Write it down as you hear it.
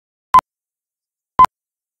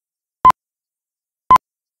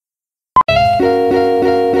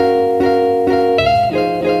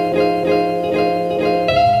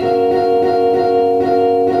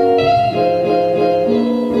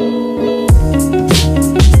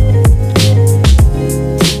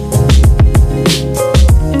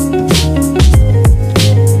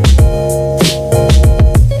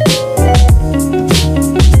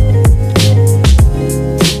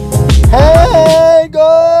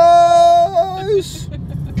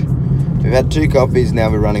We've had 2 coffees, now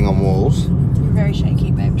we're running on walls. You're very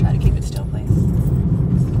shaky, babe. Try to keep it still, please.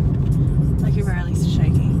 Like you're really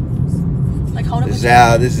shaky. Like hold it.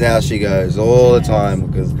 This is how she goes all the time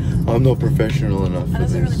because I'm not professional enough for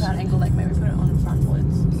that's this. a really bad angle. Like maybe put it on in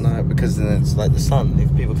frontwards. No, because then it's like the sun.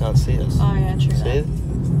 If people can't see us. Oh yeah, true. See it?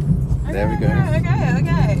 Okay, There we go.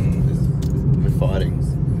 Okay. We're fighting.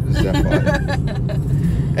 This is our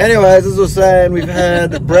fight. Anyways, as I was saying, we've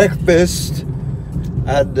had breakfast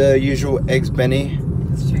at the usual Eggs Benny.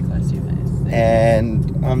 It's too close to your face.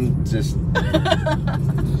 And I'm just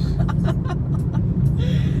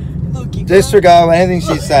disregard anything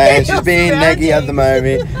she's saying. She's being neggy at the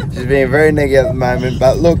moment. She's being very neggy at the moment.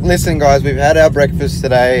 But look, listen, guys, we've had our breakfast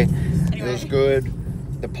today. Anyway. It was good.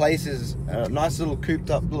 The place is a nice little cooped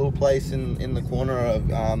up little place in the corner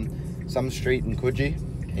of some street in Coogee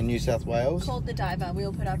in New South Wales. Called The Diver.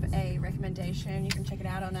 We'll put up a recommendation. You can check it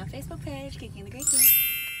out on our Facebook page, Kiki and the Greeky.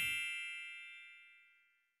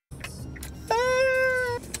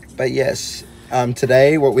 But yes,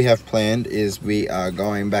 today what we have planned is we are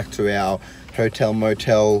going back to our hotel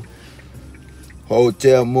motel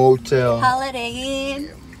Holiday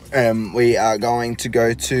Inn. We are going to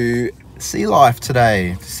go to Sea Life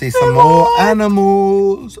today to see some more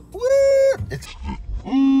animals. Woo! It's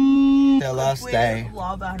our last day.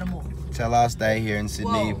 Love animals. It's our last day here in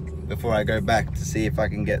Sydney. Whoa. Before I go back to see if I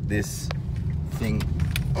can get this thing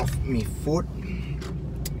off me foot.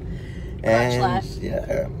 Crutch life.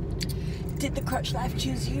 Yeah. Did the crutch life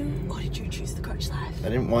choose you, or did you choose the crutch life? I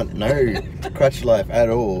didn't want no crutch life at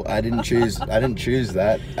all. I didn't choose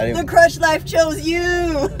that. The crutch life chose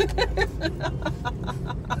you.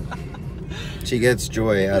 She gets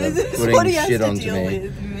joy out of putting shit onto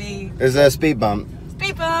me. There's a speed bump.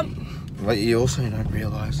 Speed bump. What you also don't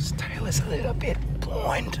realise is Taylor's a little bit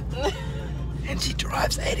blind. And she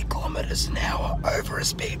drives 80 kilometres an hour over a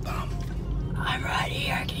speed bump. I'm right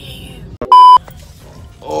here, I can hear you.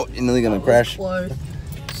 Oh, you're nearly going to crash. Close.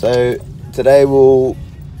 So today we'll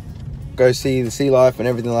go see the sea life and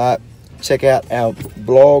everything like that. Check out our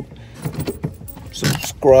blog.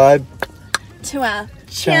 Subscribe to our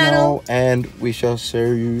channel. And we shall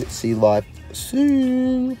show you sea life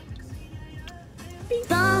soon.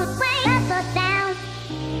 Don't wait up or down.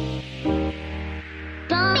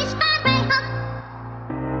 Don't be smart, right up.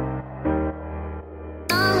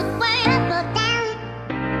 Don't wait up or down.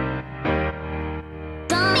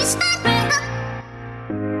 Don't be smart, right up.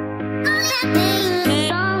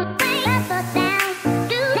 Don't wait up or down.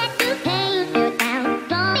 Do that to pain you down.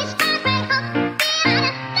 Don't be smart, right up.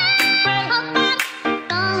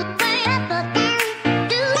 Don't wait up or down.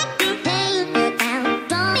 Do that to pain you down.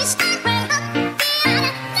 Don't be smart, right up.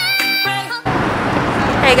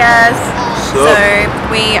 Hey guys, so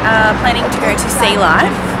we are planning to go to Sea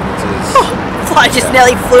Life. Fly just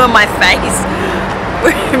nearly flew in my face,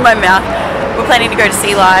 in my mouth. We're planning to go to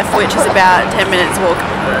Sea Life, which is about 10 minutes walk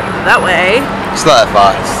that way. It's not that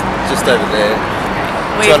far, it's just over there.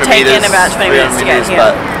 We've taken about 20 minutes to get here.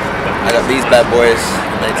 But I got these bad boys,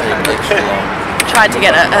 and they take extra long. Tried to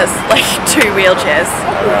get us like 2 wheelchairs.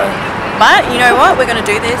 But you know what, we're going to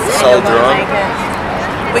do this and you're going to make it.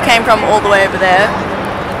 We came from all the way over there.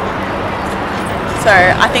 So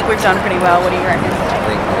I think we've done pretty well. What do you reckon? I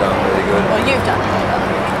think we've done really good. Well, you've done pretty well.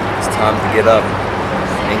 It's time to get up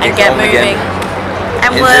And get moving.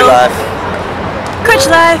 And we'll life. Crutch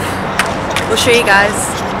life. We'll show you guys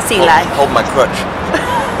Sea Life. Hold my crutch.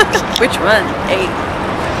 Which one? Hey.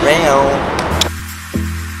 Meow.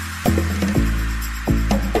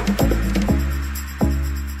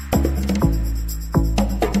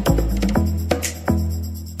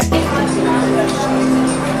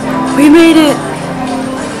 We made it!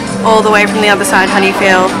 All the way from the other side,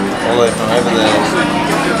 Honeyfield. All the way from over there.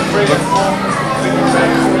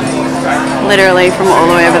 Literally from all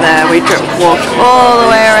the way over there. We walked all the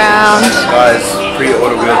way around. Guys,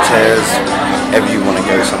 pre-order wheelchairs. If you want to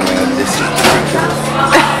go somewhere, this is ridiculous.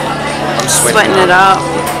 I'm sweating it up.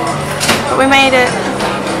 But we made it.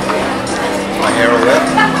 My hair all wet?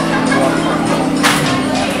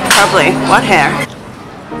 Probably. What hair?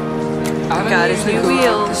 Got his new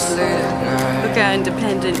wheels. Look how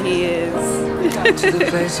independent he is.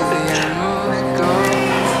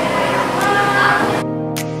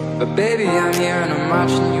 But baby, I'm here and I'm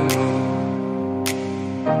watching you move.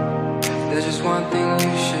 There's just one thing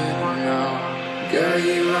you should know. Girl,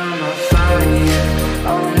 you are my fire,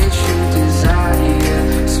 only true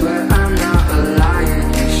desire. Swear I'm not a liar,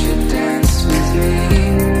 you should dance with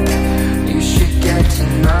me. You should get to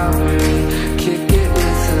know me. Kick it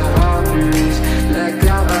with the homies. Let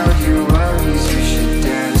go of your worries, you should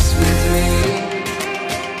dance with me.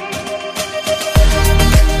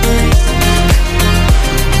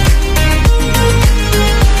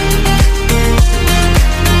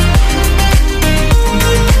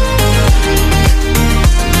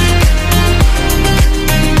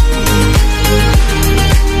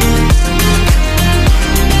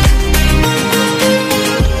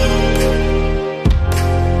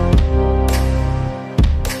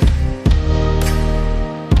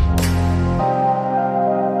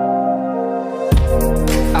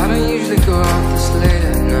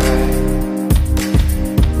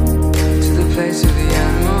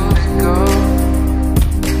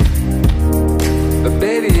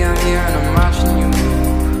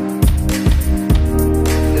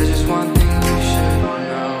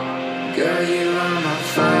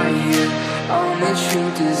 you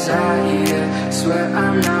desire. Swear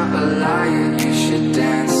I'm not a liar. You should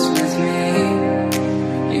dance with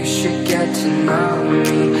me. You should get to know me.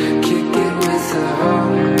 Kick it with the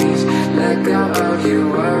homies. Let go of your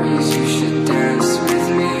worries. You should dance with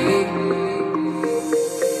me.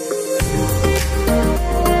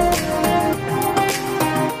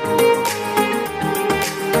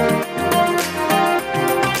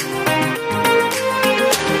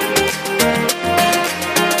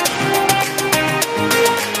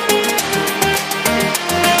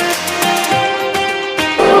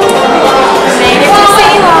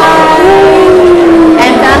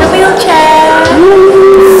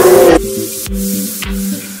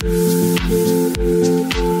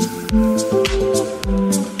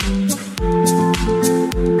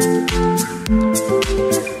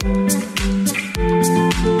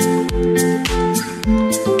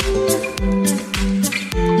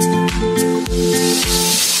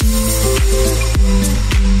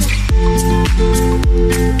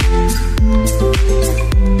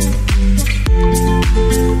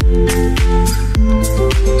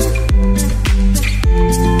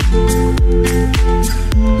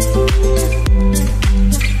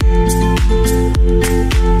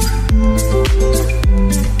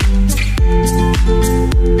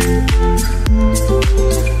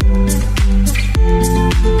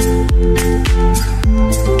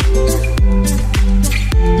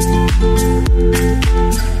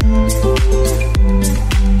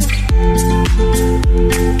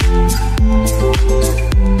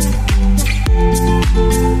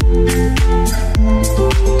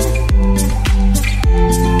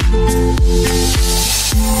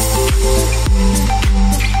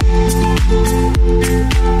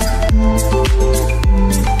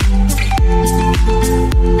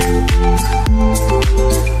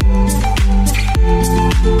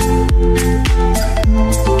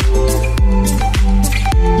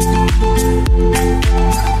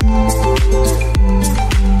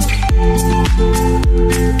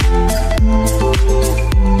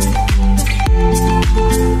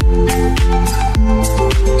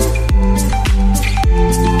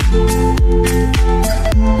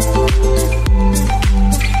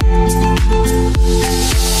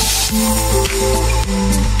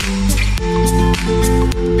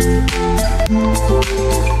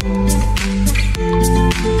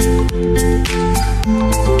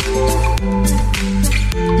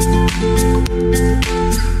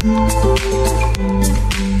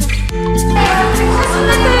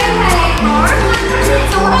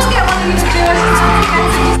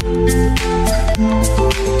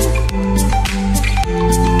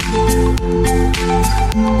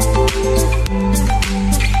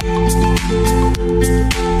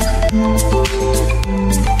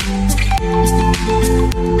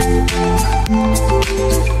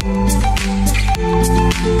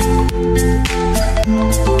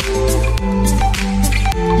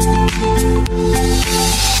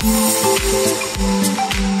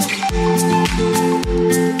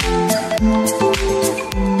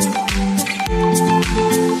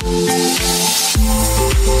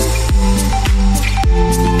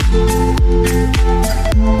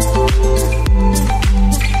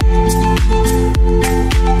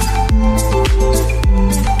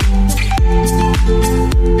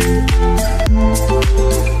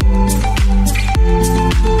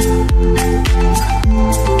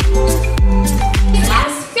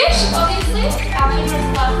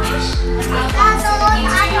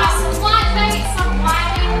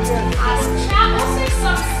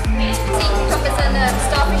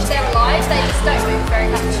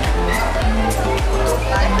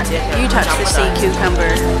 You touch the sea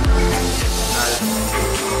cucumber.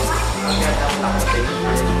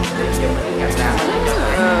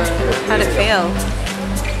 How'd it feel?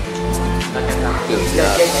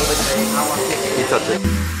 You touch it.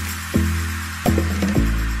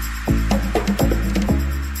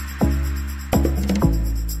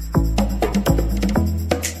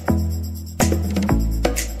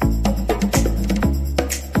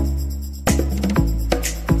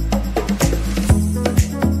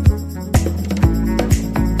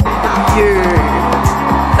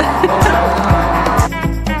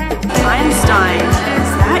 Einstein,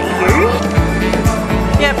 is that you?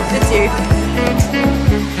 Yep, it's you.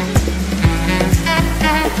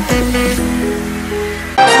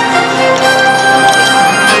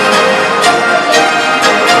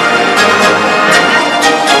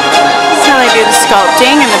 That's how they do the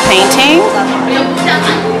sculpting and the painting.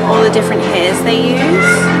 All the different hairs they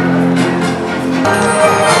use.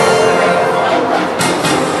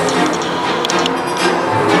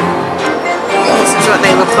 This is what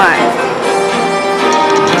they look like.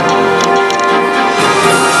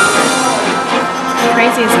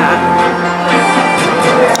 crazy is that?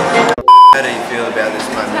 How do you feel about this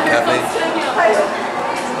moment, Kathy?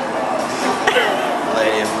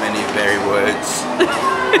 Lady of many very words.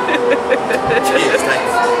 Cheers,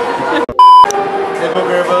 thanks. Gribble,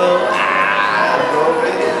 gribble.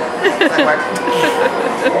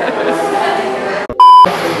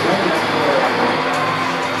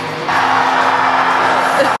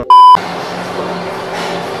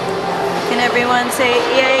 Can everyone say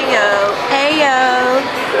yayo, ayo,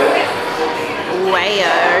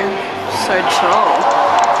 wayo? So tall.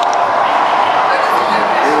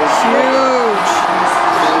 Huge.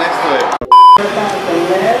 Next to it.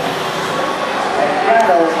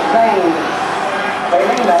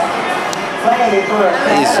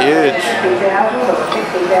 He's huge.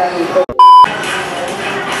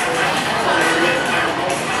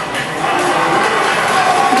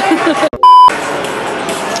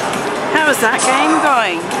 How is that game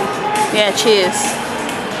going? Yeah, cheers.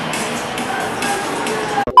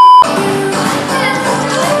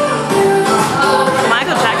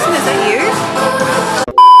 Michael Jackson, is that you?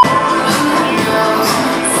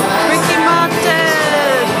 Ricky Martin!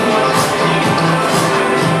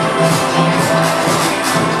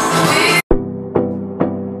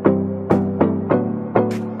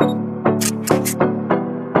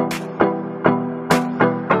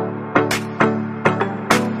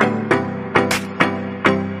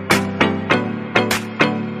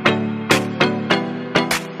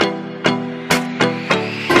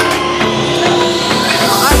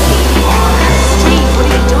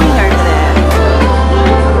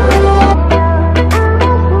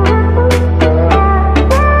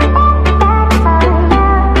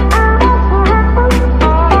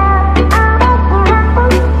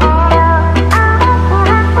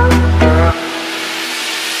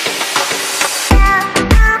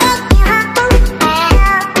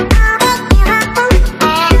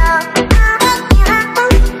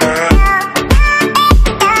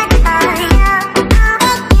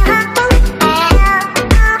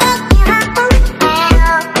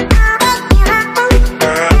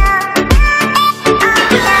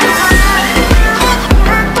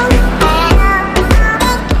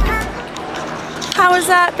 How was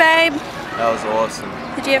that, babe? That was awesome.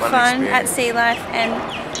 Did you have fun at Sea Life and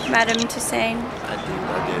Madame Tussauds? I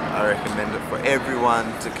did. I recommend it for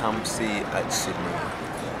everyone to come see at Sydney.